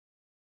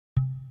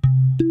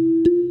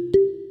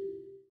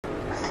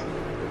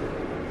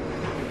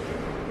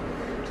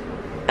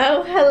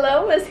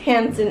that was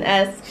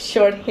Hanson-esque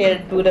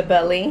short-haired Buddha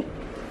belly.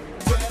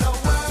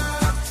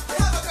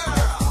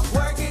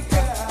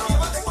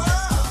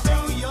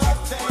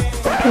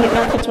 Can you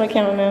not touch my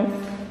camera now?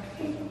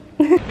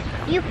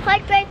 You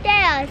parked right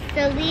there,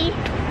 silly.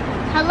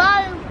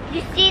 Hello,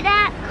 you see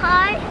that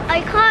car?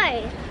 A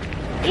car.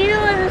 You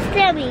don't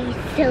understand me,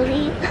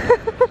 silly.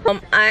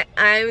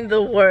 I'm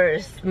the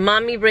worst.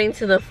 Mommy brain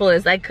to the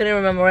fullest. I couldn't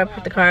remember where I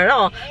put the car at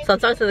all. So I'm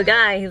talking to the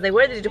guy. He's like,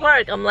 where did you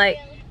park? I'm like,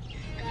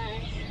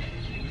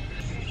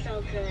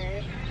 So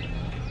good.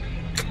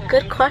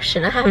 good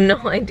question. I have no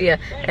idea.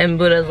 And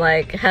Buddha's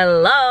like,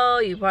 hello,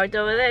 you parked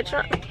over there,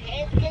 truck.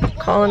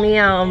 Calling me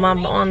out on my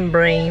on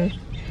brain.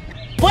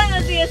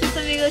 Buenos dias,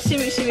 amigos.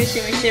 Shimmy, shimmy,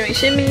 shimmy, shimmy,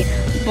 shimmy.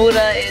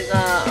 Buddha is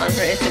on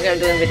her Instagram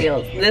doing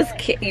videos. This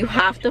kid, you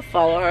have to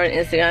follow her on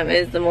Instagram. It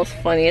is the most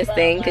funniest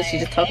thing because she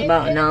just talks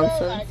about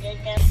nonsense.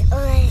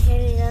 Oh,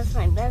 that's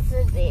my best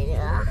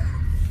video.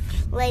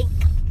 Like,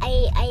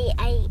 I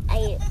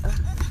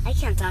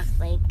can't talk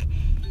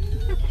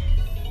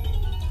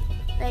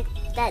like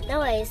that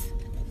noise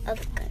of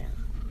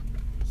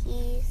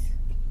he's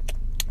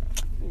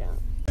no.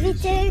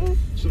 Everything.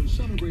 So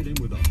celebrate him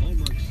with a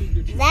Hallmark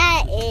signature.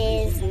 That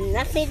is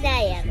nothing that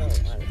I ever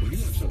want.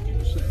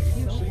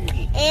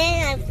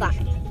 And I'm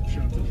fine.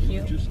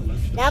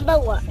 Number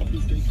one.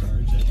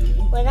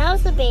 When I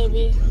was a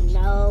baby,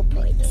 no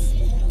points.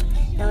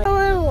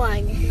 Number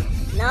one.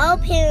 No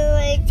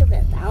parents.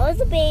 When I was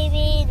a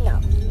baby, no.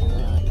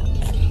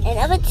 And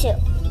number two.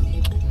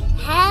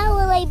 How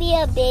will I be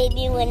a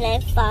baby when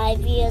I'm 5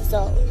 years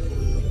old?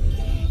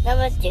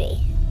 Number three.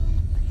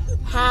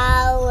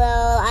 How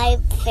will I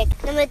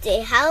fix? Number three.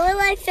 How will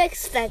I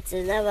fix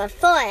fences? Number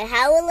four.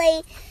 How will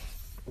I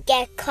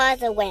get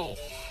cars away?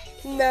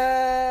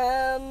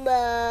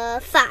 Number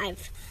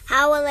five.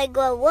 How will I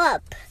grow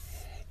up?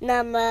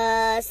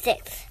 Number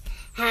six.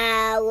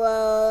 How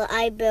will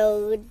I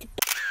build?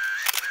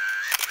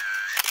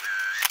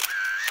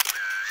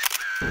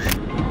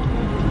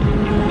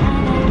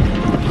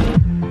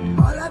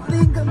 All I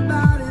think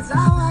about is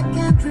how I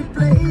can't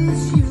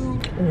replace you.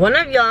 One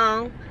of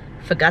y'all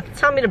forgot to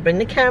tell me to bring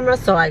the camera,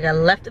 so I got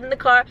left in the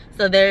car.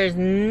 So there's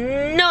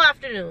no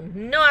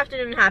afternoon. No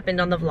afternoon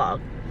happened on the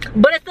vlog.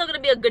 But it's still gonna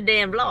be a good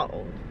day in vlog.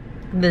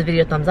 Give this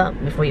video a thumbs up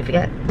before you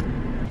forget.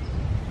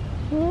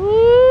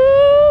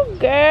 Ooh,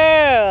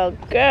 girl.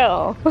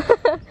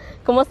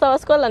 ¿Cómo estaba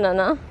escuela,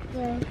 nana?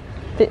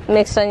 Good.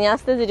 ¿Me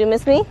extrañaste? Did you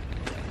miss me?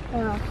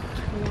 No.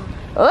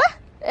 What?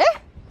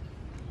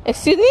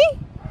 Excuse me?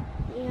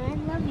 Yeah, I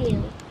love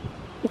you.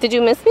 Did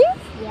you miss me?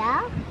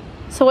 Yeah?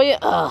 So what you...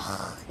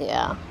 Ugh,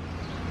 yeah.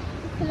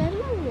 Because I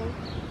love you.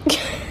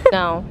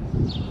 No.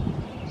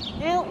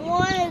 I don't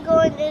want to go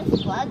in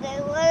this block.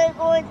 I want to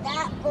go in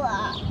that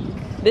block.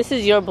 This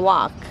is your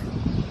block.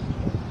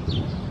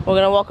 We're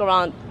gonna walk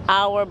around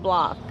our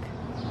block.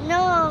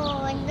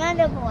 No,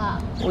 another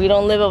block. We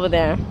don't live over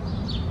there.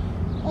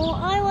 Well,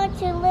 I want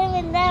to live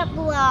in that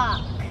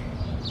block.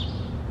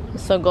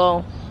 So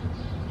go.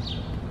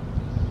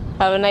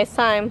 Have a nice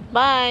time.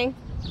 Bye.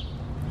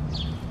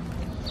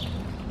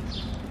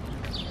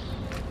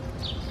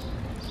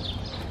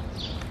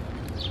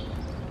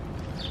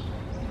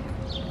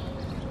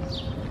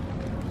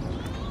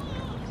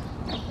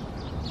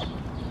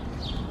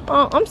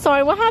 Oh, I'm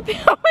sorry. What happened?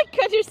 Oh my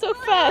God, you're so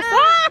fast.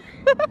 Ah!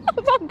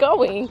 I'm not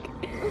going.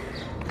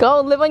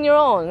 Go live on your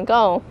own.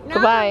 Go. No,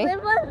 Goodbye.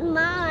 live on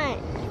mine.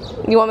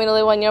 You want me to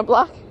live on your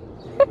block?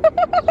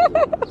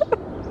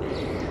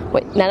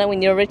 Wait, Nana,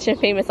 when you're rich and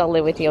famous, I'll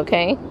live with you,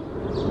 okay?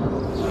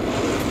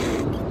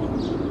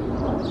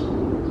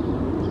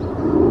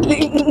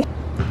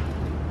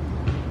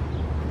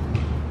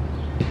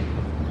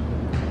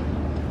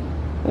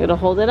 I'm gonna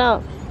hold it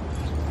up.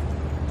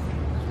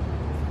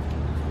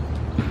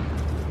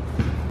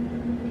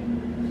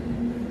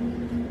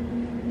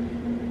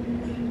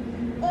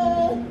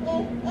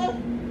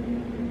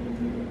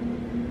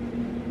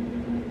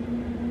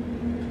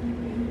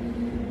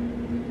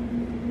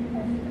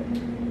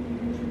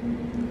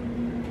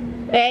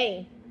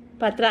 Hey,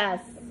 para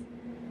atrás.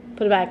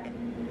 Put it back.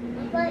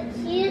 But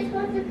she is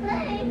supposed to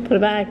play. Put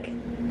it back.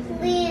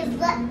 Please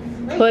let.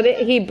 Put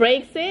it. He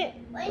breaks it.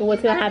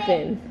 What's gonna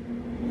happen?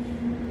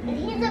 If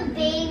he's a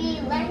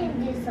baby, let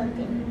him do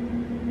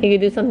something. He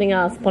could do something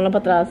else. Ponlo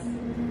para atrás.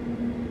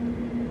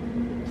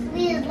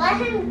 Please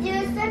let him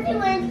do something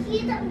when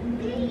he's a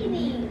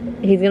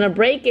baby. He's gonna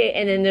break it,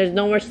 and then there's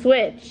no more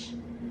switch.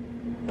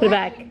 Put it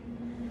back.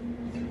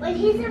 When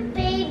he's a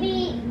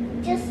baby,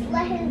 just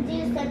let him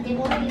do something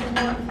when he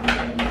wants to.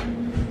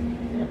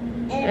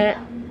 And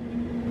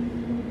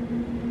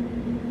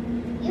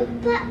you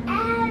put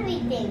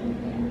everything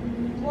there.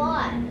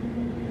 What?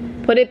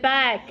 Put it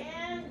back.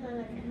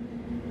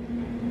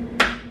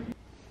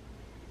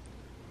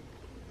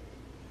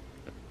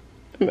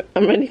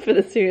 I'm ready for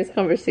the serious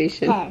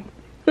conversation. Okay.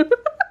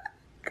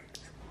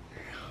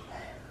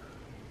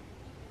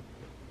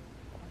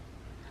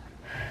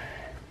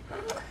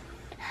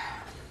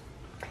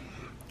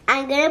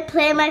 I'm gonna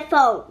play my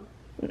phone.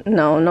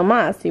 No, no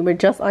mas. You were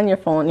just on your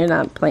phone. You're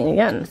not playing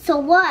again. So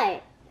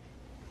what?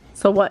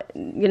 So what?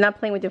 You're not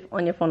playing with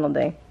on your phone all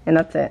day, and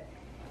that's it.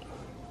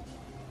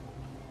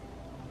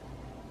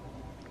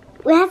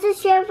 We have to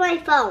share my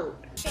phone.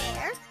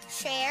 Share,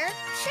 share,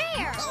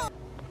 share.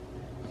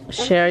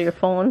 Share your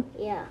phone?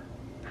 Yeah.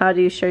 How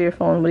do you share your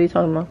phone? What are you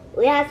talking about?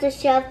 We have to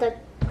share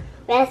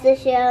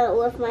it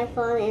with my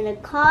phone in the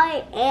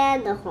car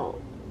and the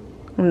home.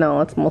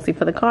 No, it's mostly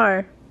for the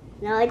car.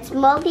 No, it's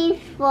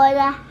mostly for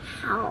the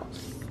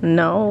house.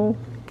 No.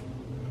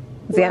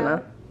 Ziana.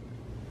 Well,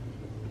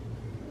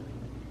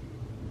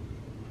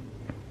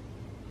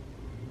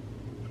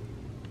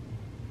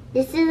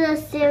 this is a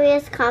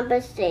serious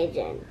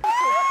conversation.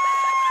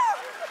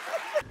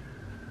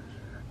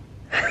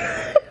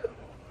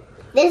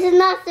 This is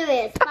not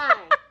serious. Bye.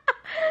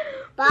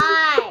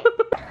 Bye.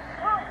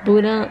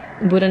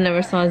 Buddha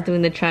never saw us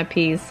doing the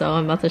trapeze, so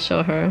I'm about to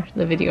show her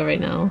the video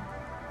right now.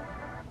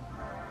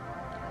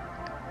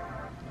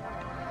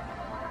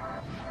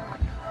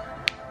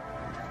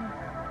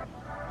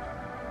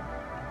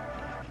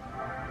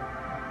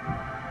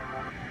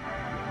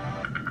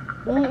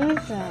 What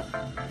is that?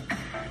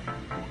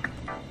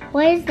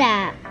 What is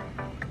that?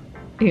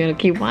 You gotta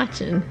keep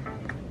watching.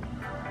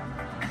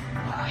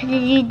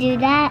 Did you do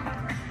that?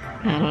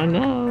 I don't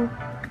know.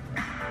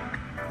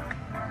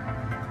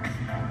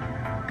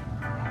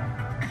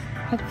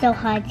 It's so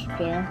hard to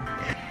do.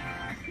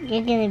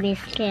 You're gonna be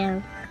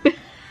scared.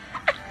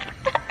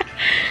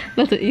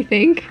 That's what you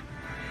think?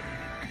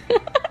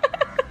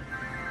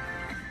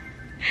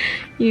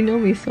 You know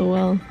me so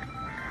well.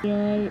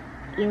 You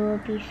will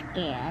be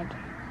scared.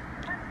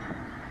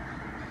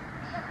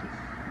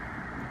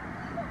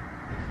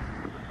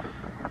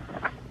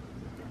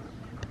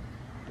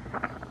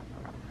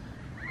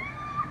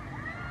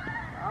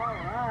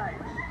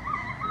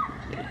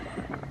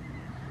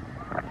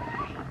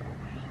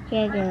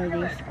 You're gonna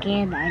be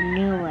scared. I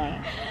knew it.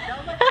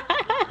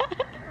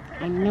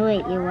 I knew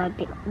it. You were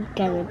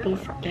gonna be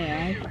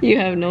scared. You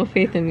have no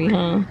faith in me,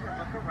 huh?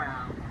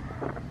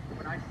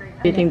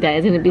 Do you think Dad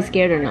is gonna be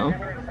scared or no?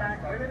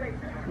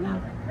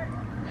 No.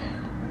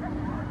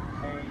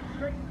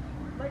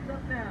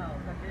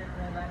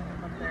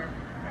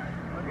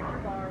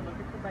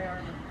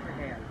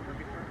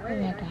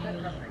 Yeah,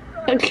 Daddy.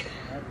 Okay.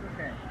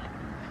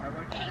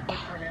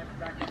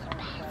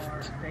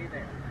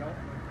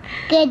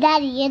 Good,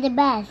 Daddy, you're the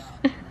best.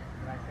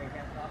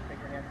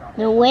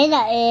 The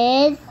winner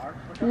is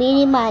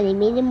Meeny Money,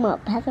 Meeny Mo.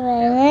 Pass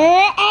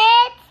away.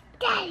 It's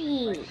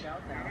Daddy.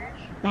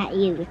 Not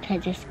you,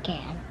 because you're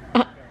scared.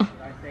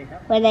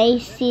 When I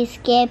see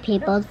scared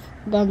people,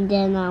 then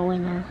they're not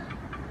winner.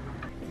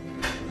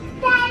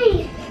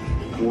 Daddy!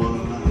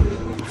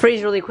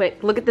 Freeze really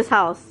quick. Look at this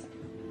house.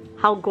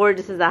 How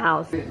gorgeous is that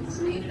house?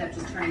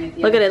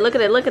 Look at it, look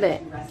at it, look at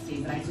it.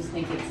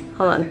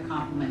 Hold on.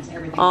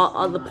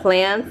 All the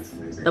plants,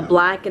 the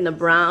black and the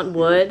brown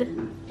wood.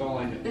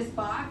 This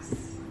box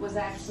was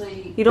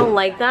actually... You don't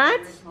like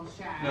that?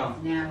 No.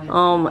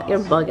 Oh my,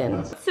 you're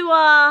bugging.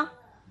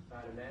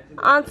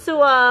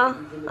 Onto I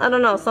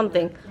don't know,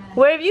 something.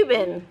 Where have you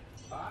been?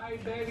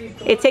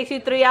 It takes you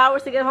 3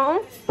 hours to get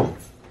home?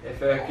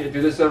 If I could do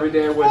this every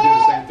day, I would do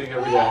the same thing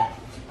every day.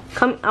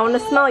 Come, I want to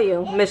smell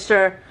you,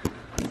 Mr.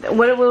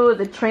 What was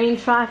the train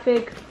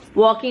traffic,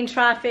 walking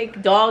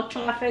traffic, dog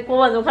traffic?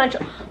 What was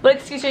it? What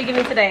excuse are you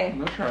giving today?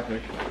 No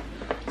traffic.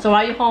 So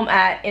why are you home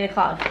at 8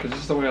 o'clock? Is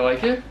this the way I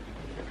like it?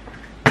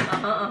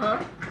 I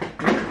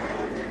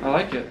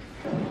like it.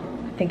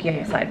 think you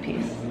have your side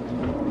piece.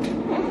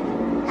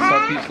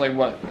 Side piece like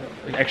what?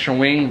 Like extra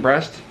wing,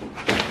 breast,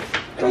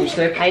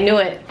 drumstick? I knew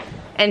it.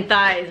 And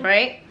thighs,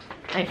 right?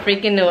 I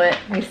freaking knew it.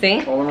 You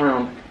see? All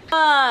around.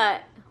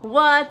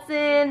 What's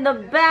in the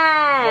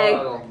bag?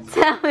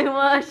 Tell me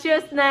what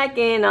you're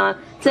snacking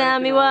on. Tell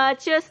me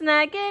what you're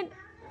snacking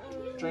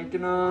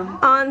Drinking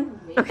on.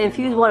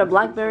 Infused water,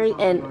 blackberry,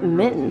 and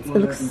mittens. It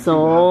looks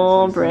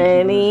so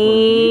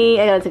pretty.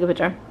 I gotta take a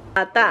picture.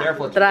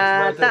 Careful, it's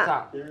right to the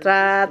top.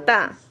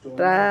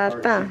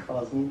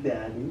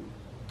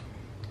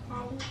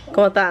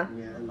 ¿Cómo está?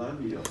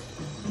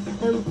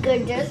 I'm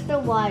good, just the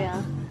water.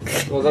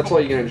 Well, that's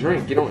all you're gonna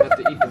drink. You don't have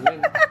to eat the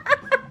wing.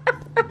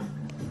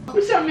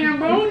 What's up, man,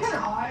 Bones?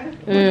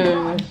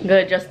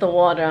 Good, just the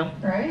water.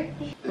 Right?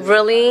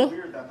 Really?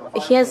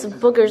 He has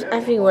boogers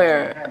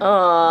everywhere.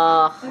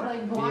 Oh.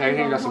 Yeah, I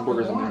think got some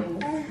boogers in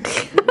there.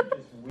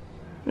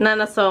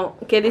 Nana, so,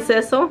 ¿qué dice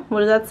eso? What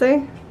does that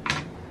say?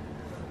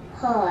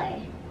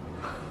 Horse.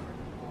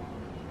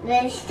 And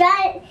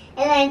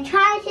then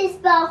try to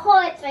spell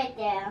horse right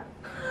there.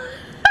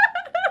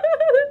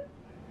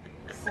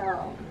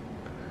 So,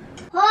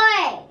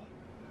 horse.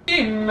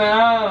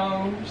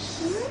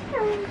 Mouse.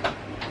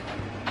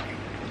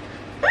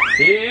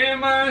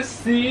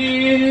 M-I-C-K-Y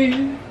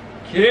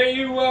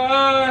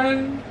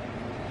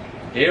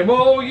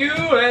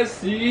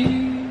M-O-U-S-E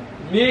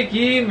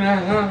Mickey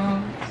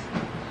Mouse.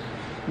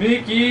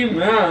 Mickey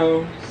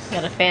Mouse.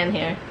 Got a fan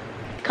here.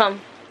 Come,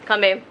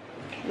 babe.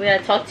 We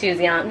gotta talk to you,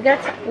 Ziana. We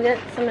got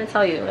something to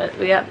tell you.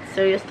 We got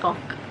serious talk.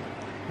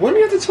 What do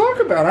we have to talk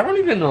about? I don't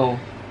even know.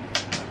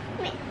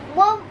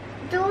 Well,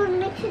 don't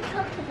need to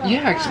talk about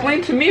Yeah, that.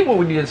 explain to me what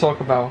we need to talk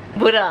about.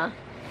 Buddha,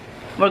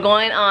 we're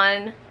going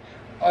on.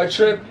 A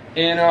trip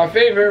in our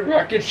favorite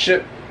rocket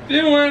ship.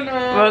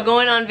 We're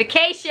going on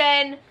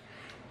vacation.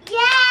 Yay!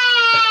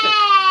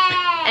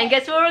 And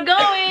guess where we're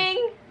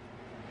going?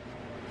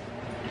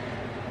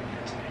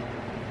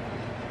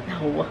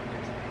 No.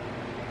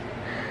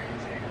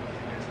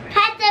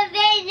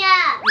 Pennsylvania.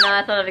 No,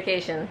 that's not a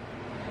vacation.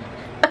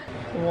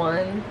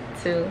 1,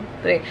 2,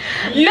 3.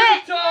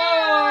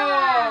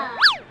 Utah!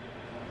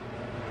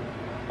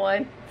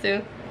 1,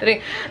 2,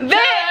 3.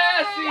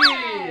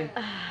 Cassie!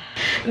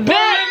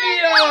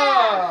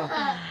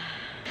 Bolivia!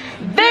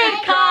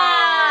 VidCon!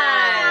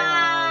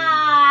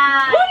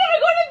 We're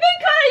gonna go to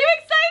VidCon. Are you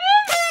excited?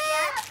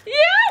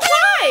 Yeah.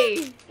 Why?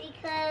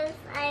 Because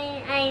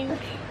I'm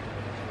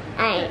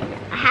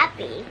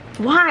happy.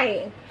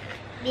 Why?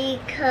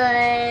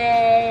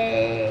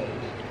 Because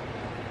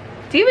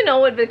Do you even know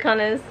what VidCon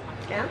is?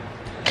 no.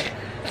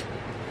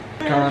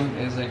 VidCon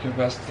is a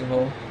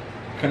convestival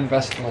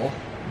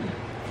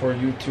for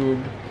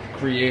YouTube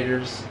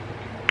creators,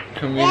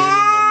 community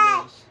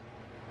members,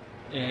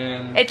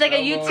 and It's like a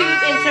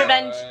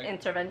YouTube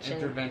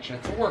intervention.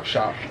 It's a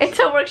workshop. It's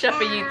a workshop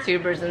for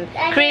YouTubers and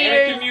And a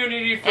creators.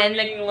 community for and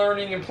meeting,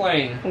 learning, and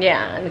playing.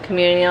 Yeah, and the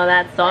community and all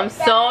that. So I'm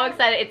so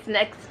excited. It's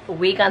next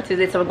week on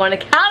Tuesday, so we're going to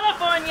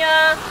California.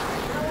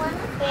 I want a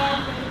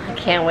family. I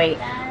can't wait.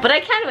 But I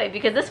can't wait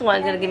because this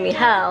one's gonna give me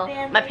hell.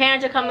 My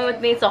parents are coming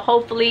with me, so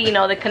hopefully, you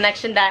know, the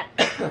connection that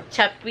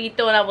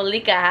Chapito and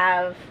Abuelita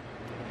have,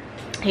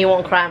 he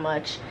won't cry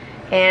much.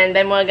 And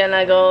then we're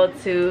gonna go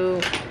to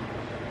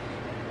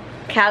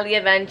Cali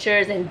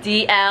Adventures and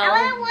DL. I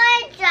want to wear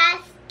a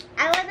dress.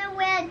 I want to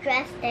wear a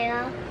dress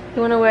there.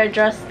 You wanna wear a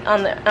dress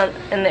on the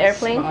in the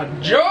airplane? That's my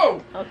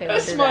joke. Okay,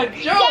 That's we'll do my that.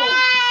 joke.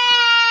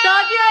 So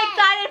if you're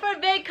excited for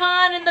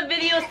VidCon and the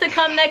videos to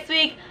come next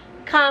week,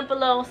 comment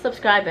below,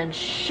 subscribe, and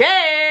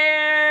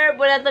share.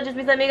 Buenas noches,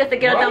 mis amigos. Te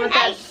quiero What? tanto.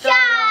 And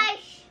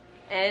shush.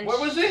 And What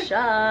was it?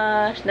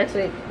 Shush. Next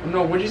week.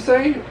 No, what'd you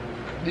say?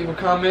 Leave a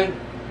comment.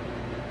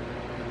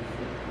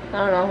 I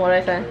don't know. What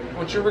did I say?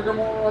 What's your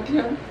rigmarole at the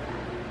end?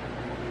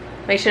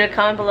 Make sure to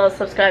comment below,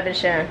 subscribe, and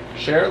share.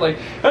 Share like,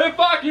 if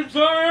I can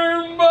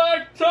turn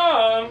back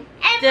time.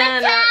 And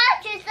Dun, the dun.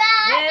 church is If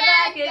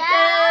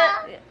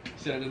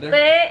See what I did there?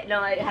 Wait, no,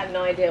 I have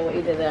no idea what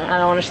you did there. I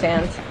don't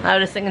understand. I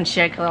was just thinking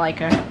share because I like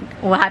her.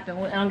 What happened?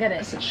 I don't get I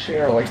it. said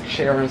share, like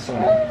sharing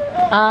something.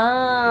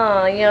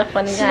 Oh, you're a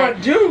funny That's what I guy.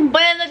 do.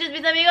 Buenas noches, mis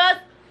amigos.